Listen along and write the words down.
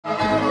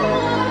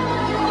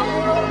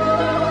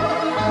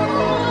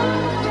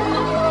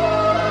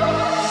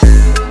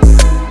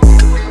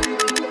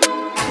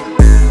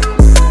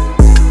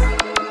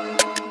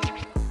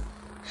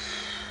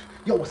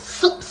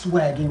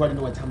Swag, you already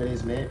know what time it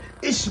is, man.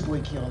 It's your boy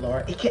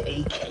KLR,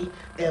 aka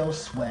KL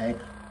Swag,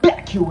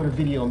 back here with a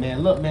video, man.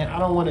 Look, man, I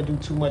don't want to do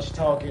too much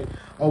talking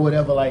or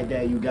whatever like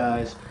that, you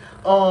guys.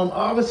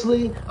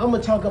 Obviously, I'm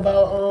gonna talk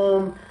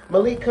about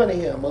Malik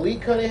Cunningham.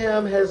 Malik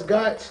Cunningham has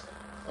got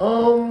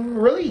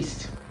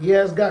released. He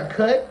has got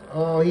cut.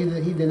 He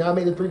did not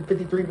make the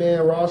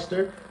 53-man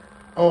roster.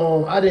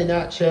 I did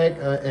not check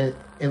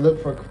and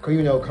look for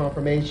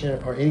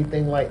confirmation or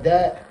anything like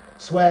that.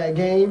 Swag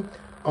game.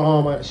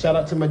 Shout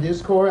out to my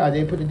Discord. I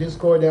did put the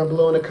Discord down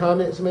below in the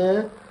comments,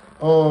 man.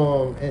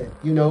 And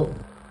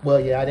well,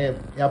 yeah, I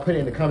didn't. I put it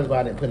in the comments, but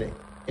I didn't put it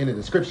in the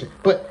description.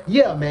 But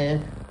yeah,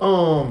 man.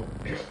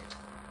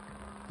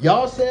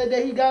 Y'all said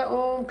that he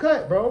got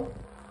cut, bro.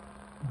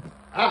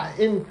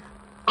 And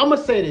I'm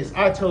gonna say this.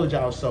 I told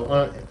y'all so.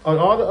 On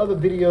all the other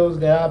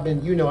videos that I've been,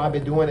 I've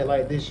been doing it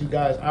like this, you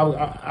guys. All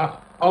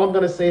I'm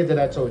gonna say is that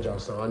I told y'all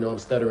so. I know I'm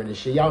stuttering and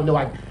shit. Y'all know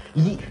I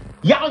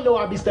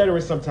be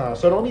stuttering sometimes.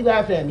 So don't be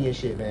laughing at me and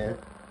shit, man.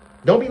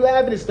 Don't be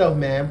laughing at stuff,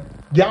 man.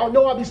 Y'all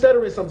know I be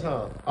stuttering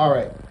sometimes. All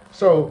right.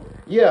 So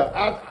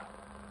yeah,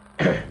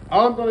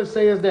 all I'm gonna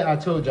say is that I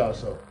told y'all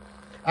so.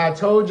 I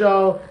told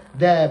y'all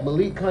that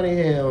Malik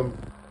Cunningham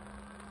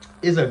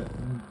is a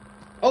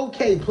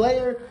okay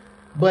player,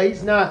 but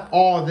he's not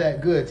all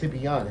that good, to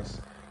be honest.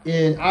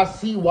 And I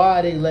see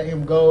why they let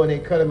him go and they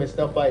cut him and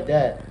stuff like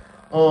that.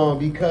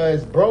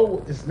 Because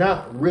bro, it's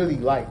not really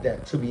like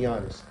that, to be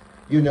honest.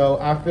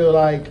 I feel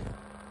like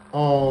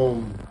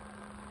all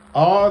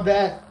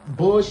that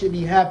bullshit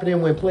be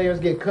happening when players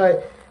get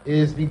cut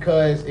is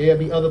because there'll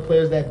be other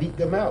players that beat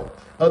them out.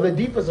 Other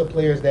defensive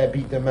players that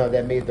beat them out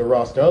that made the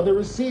roster. Other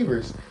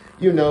receivers,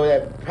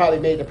 that probably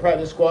made the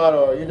practice squad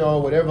or,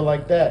 whatever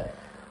like that.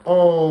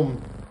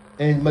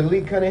 And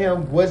Malik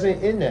Cunningham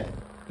wasn't in that,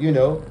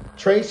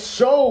 Trey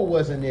Show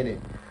wasn't in it.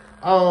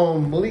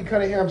 Malik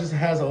Cunningham just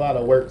has a lot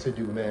of work to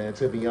do, man,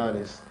 to be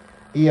honest.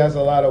 He has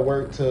a lot of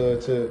work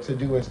to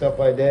do and stuff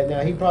like that.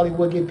 Now, he probably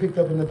would get picked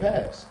up in the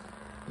past.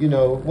 In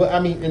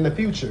the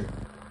future.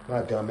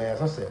 My dumb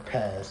ass, I said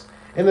past.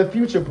 In the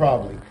future,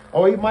 probably.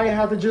 Or he might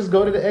have to just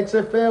go to the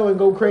XFL and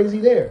go crazy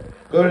there.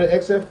 Go to the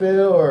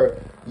XFL or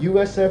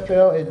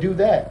USFL and do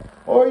that.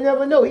 Or you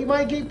never know. He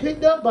might get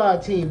picked up by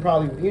a team,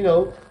 probably,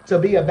 to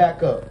be a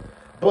backup.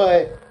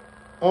 But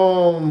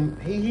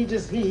he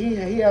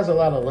has a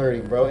lot of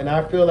learning, bro. And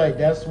I feel like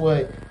that's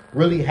what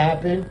really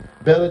happened.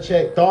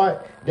 Belichick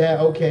thought that,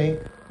 okay,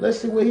 let's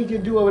see what he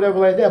can do or whatever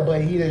like that.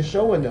 But he didn't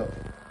show enough.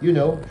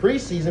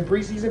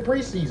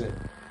 Preseason.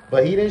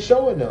 But he didn't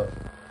show enough.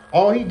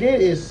 All he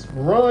did is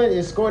run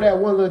and score that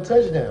one little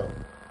touchdown.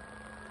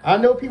 I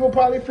know people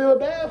probably feel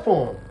bad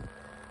for him.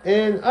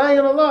 And I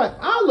ain't gonna lie,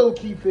 I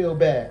low-key feel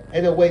bad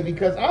in a way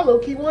because I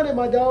low-key wanted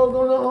my dog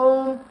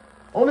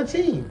on the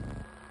team.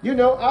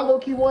 I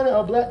low-key wanted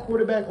a black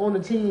quarterback on the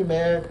team,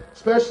 man,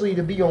 especially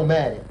to be on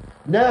Madden.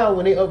 Now,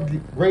 when they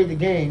upgrade the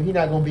game, he's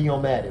not going to be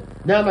on Madden.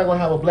 Now I'm not going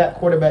to have a black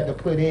quarterback to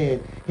put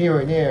in here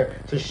and there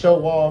to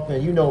show off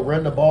and,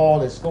 run the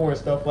ball and score and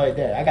stuff like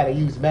that. I got to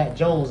use Matt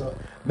Jones as.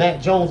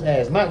 Matt Jones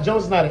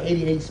is not an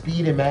 88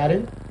 speed in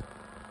Madden.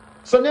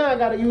 So now I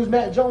got to use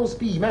Matt Jones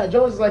speed. Matt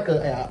Jones is like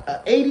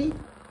a 80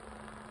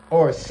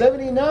 or a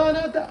 79,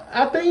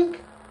 I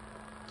think.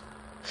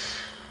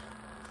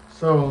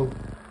 So,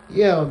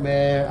 yeah,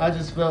 man, I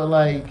just felt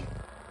like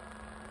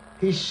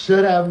he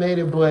should have made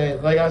it,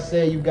 but like I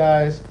said, you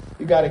guys,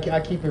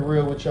 I keep it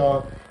real with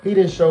y'all. He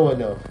didn't show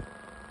enough.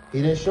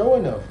 He did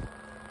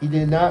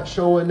not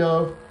show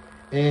enough,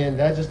 and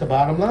that's just the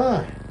bottom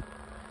line.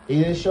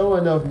 He didn't show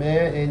enough,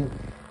 man. And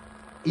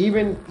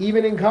even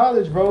in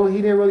college, bro,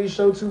 he didn't really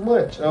show too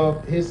much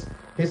of his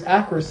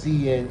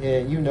accuracy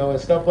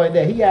and stuff like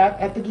that.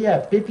 I think he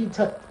had 50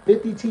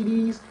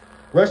 TDs,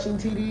 rushing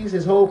TDs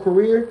his whole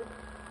career.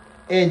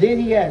 And then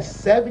he had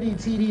 70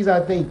 TDs,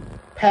 I think,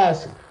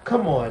 passing.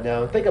 Come on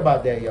now. Think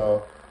about that,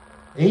 y'all.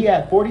 And he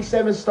had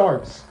 47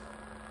 starts.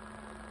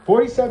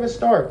 47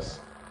 starts.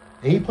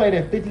 And he played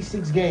in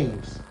 56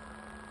 games.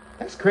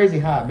 That's crazy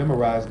how I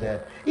memorized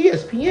that.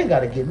 ESPN got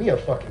to give me a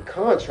fucking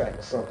contract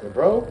or something,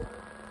 bro.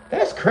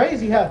 That's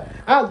crazy how...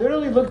 I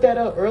literally looked that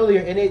up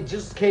earlier, and it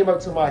just came up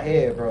to my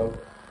head, bro.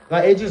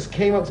 Like, it just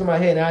came up to my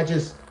head, and I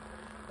just...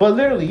 But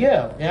literally,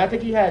 yeah. And I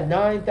think he had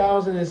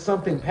 9,000 and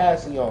something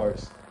passing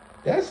yards.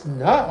 That's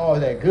not all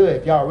that good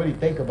if y'all really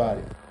think about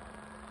it.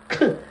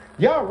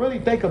 Y'all really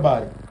think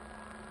about it.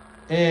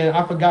 And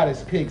I forgot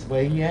his picks,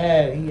 but he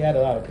had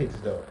a lot of picks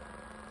though.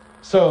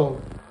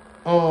 So,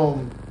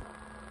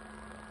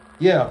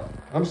 yeah,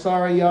 I'm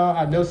sorry, y'all.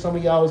 I know some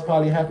of y'all was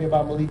probably happy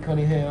about Malik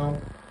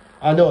Cunningham.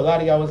 I know a lot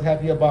of y'all was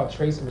happy about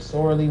Trace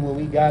McSorley when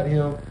we got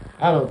him.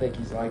 I don't think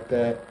he's like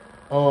that.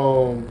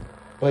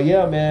 But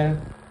yeah,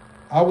 man,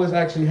 I was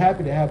actually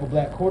happy to have a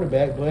black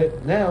quarterback,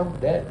 but now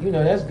that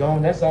that's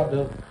gone. That's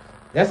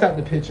out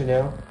the picture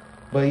now.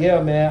 But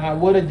yeah, man, I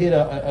would have did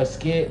a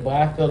skit, but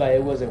I feel like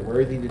it wasn't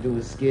worthy to do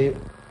a skit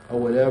or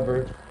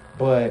whatever.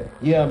 But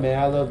yeah, man,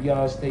 I love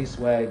y'all. Stay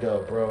swagged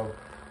up, bro.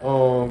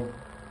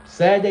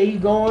 Sad that he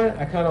going.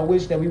 I kind of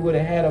wish that we would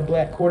have had a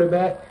black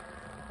quarterback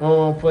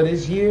for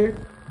this year.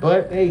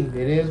 But hey, it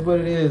is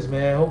what it is,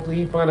 man. Hopefully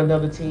he find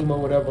another team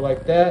or whatever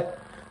like that.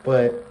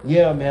 But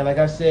yeah, man, like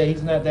I said,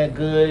 he's not that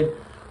good.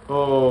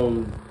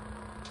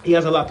 He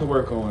has a lot to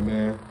work on,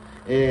 man.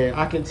 And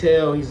I can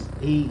tell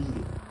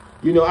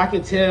I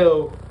can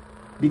tell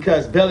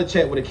because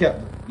Belichick would have kept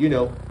him.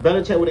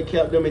 Belichick would have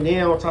kept him, and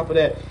then on top of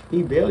that,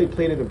 he barely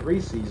played in the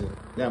preseason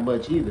that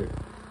much either.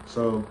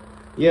 So,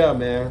 yeah,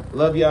 man.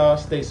 Love y'all.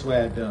 Stay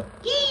swagged up.